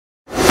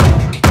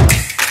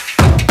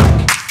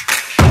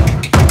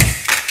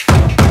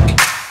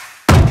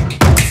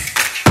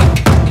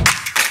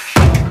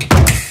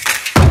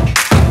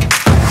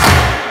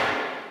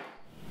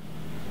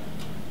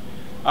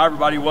Hi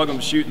everybody, welcome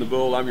to Shooting the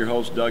Bull. I'm your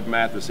host, Doug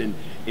Mathis. And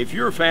if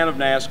you're a fan of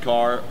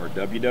NASCAR or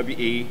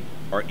WWE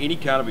or any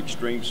kind of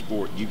extreme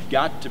sport, you've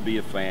got to be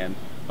a fan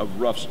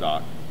of rough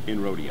stock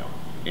in rodeo.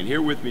 And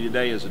here with me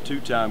today is a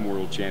two-time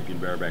World Champion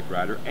Bareback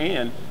Rider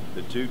and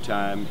the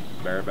two-time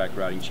Bareback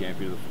Riding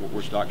Champion of the Fort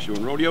Worth Stock Show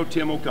and Rodeo,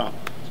 Tim O'Connell.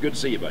 It's good to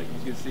see you, buddy.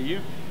 It's good to see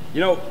you.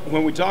 You know,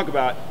 when we talk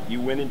about you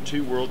winning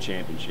 2 World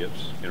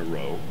Championships in a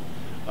row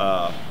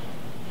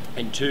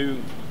and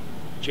 2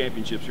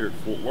 championships here at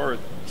Fort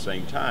Worth at the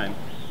same time,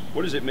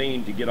 what does it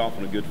mean to get off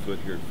on a good foot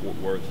here at Fort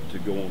Worth to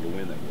go on to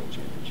win that World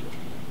Championship?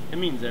 It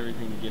means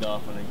everything to get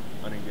off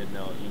on a good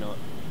note. You know,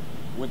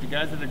 with the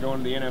guys that are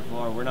going to the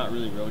NFR, we're not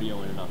really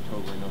rodeoing in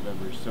October and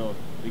November. So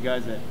the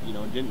guys that, you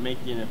know, didn't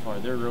make the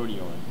NFR, they're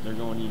rodeoing. They're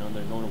going, you know,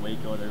 they're going to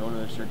Waco, they're going to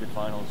their circuit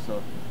finals.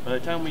 So by the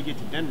time we get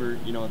to Denver,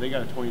 you know, they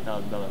got a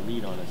 $20,000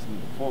 lead on us. And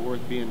Fort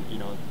Worth being, you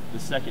know, the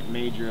second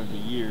major of the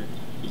year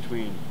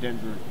between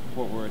Denver,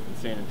 Fort Worth, and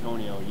San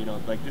Antonio, you know,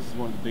 like this is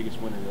one of the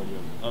biggest winter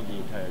rodeos of the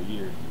entire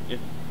year, if,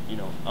 you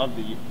know, of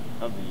the year.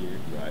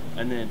 Right.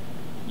 And then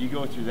you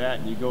go through that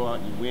and you go out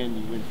and you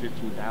win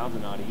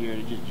 15,000 out of here,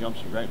 and it just jumps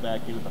you right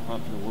back into the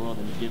hunt for the world,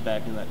 and you get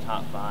back in that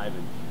top 5,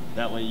 and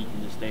that way you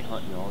can just stay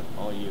hunting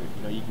all year.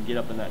 You know, you can get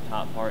up in that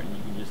top part and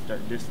you can just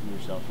start distancing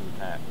yourself from the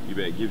pack. You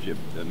bet. It gives you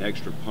an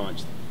extra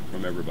punch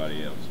from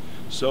everybody else.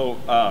 So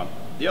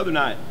the other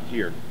night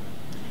here,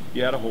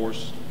 you had a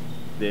horse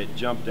that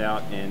jumped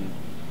out and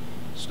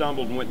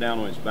stumbled and went down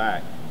on his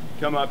back.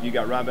 Come up, you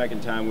got right back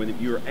in time with him.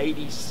 You were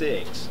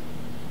 86,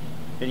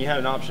 and you had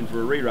an option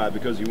for a re-ride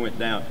because he went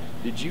down.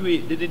 Did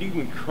it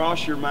even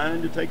cross your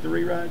mind to take the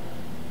re-ride?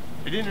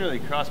 It didn't really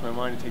cross my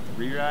mind to take the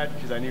re-ride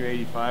because I knew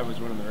 85 was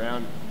winning the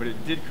round, but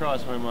it did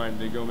cross my mind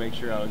to go make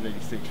sure I was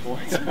 86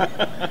 points.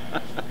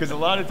 Because a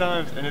lot of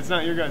times, and it's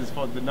not your guys'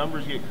 fault, the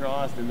numbers get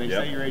crossed and they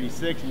say you're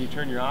 86 and you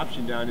turn your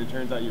option down and it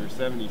turns out you were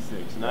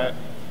 76. And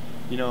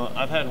you know,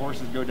 I've had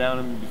horses go down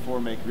on me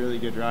before, make really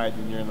good rides,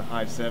 and you're in the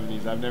high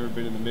 70s. I've never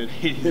been in the mid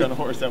 80s on a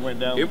horse that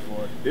went down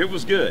before. It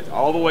was good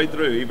all the way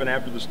through, even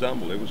after the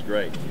stumble. It was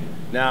great.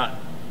 Now,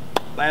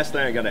 last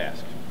thing I got to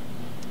ask.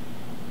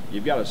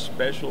 You've got a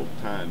special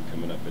time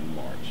coming up in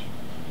March,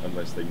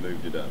 unless they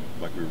moved it up,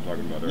 like we were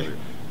talking about earlier.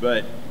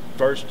 But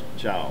first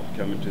child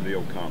coming to the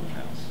O'Connell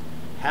house.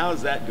 How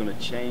is that going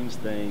to change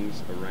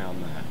things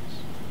around the house?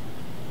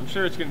 I'm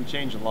sure it's going to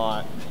change a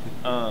lot.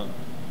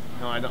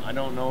 No, I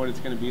don't know what it's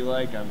going to be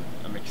like.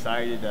 I'm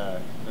excited.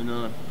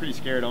 I'm pretty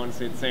scared,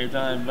 honestly, at the same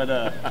time.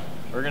 But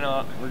we're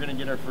gonna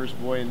get our first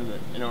boy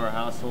into our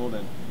household,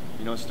 and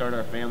you know, start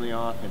our family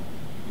off. And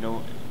you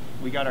know,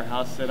 we got our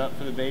house set up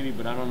for the baby,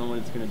 but I don't know what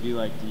it's going to be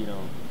like to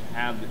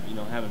have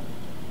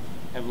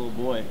a little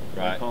boy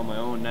that I call my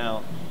own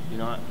now. You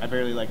know, I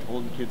barely liked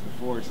holding kids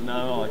before, so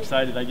now I'm all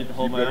excited I get to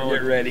hold my own.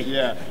 Get ready.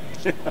 Yeah.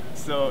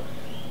 So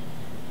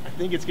I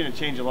think it's going to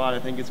change a lot. I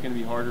think it's going to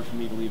be harder for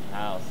me to leave the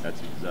house. That's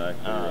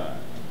exactly right.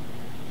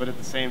 But at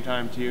the same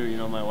time, too, you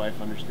know, my wife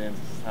understands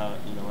this is how,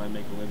 you know, I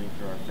make a living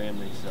for our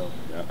family. So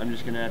I'm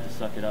just going to have to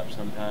suck it up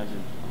sometimes,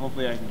 and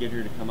hopefully I can get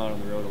her to come out on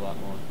the road a lot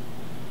more.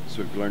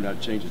 So have you learned how to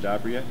change a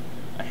diaper yet?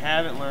 I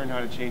haven't learned how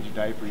to change a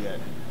diaper yet.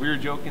 We were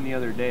joking the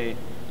other day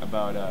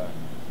about,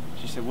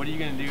 she said, what are you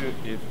going to do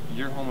if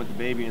you're home with the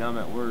baby and I'm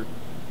at work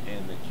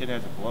and the kid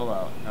has a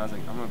blowout? And I was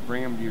like, I'm going to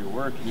bring him to your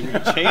work and you're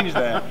going to change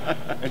that.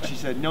 And she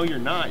said, no, you're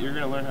not. You're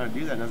going to learn how to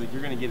do that. And I was like,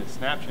 you're going to get a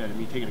Snapchat of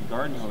me taking a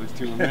garden hose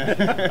to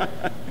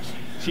him.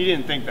 She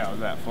didn't think that was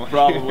that funny.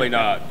 Probably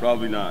not.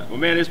 Probably not. Well,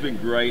 man, it's been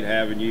great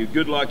having you.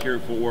 Good luck here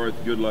at Fort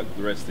Worth. Good luck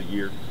the rest of the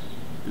year.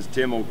 This is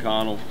Tim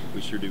O'Connell.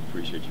 We sure do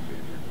appreciate you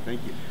being here.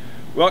 Thank you.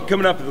 Well,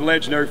 coming up at the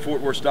legendary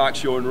Fort Worth Stock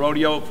Show and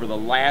Rodeo for the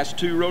last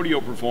 2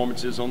 rodeo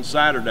performances on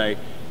Saturday.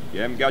 If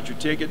you haven't got your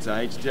tickets,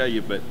 I hate to tell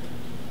you, but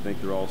I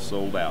think they're all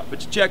sold out.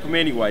 But you check them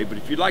anyway. But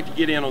if you'd like to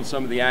get in on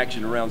some of the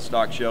action around the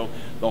stock show,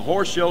 the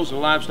horse shows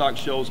and livestock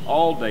shows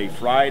all day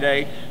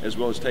Friday, as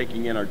well as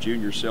taking in our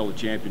junior sale of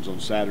champions on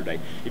Saturday.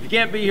 If you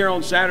can't be here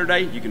on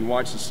Saturday, you can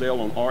watch the sale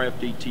on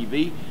RFD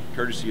TV,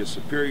 courtesy of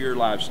Superior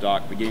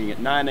Livestock, beginning at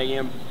 9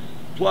 a.m.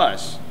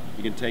 Plus,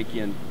 you can take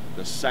in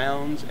the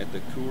sounds at the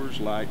Coors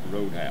Light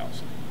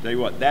Roadhouse. Tell you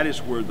what, that is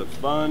where the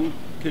fun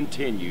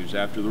continues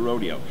after the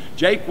rodeo.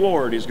 Jake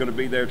Ward is going to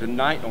be there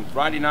tonight on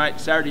Friday night.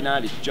 Saturday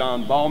night is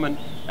John Ballman.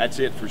 That's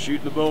it for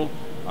Shooting the Bull.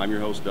 I'm your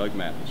host, Doug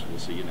Mathis. We'll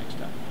see you next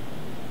time.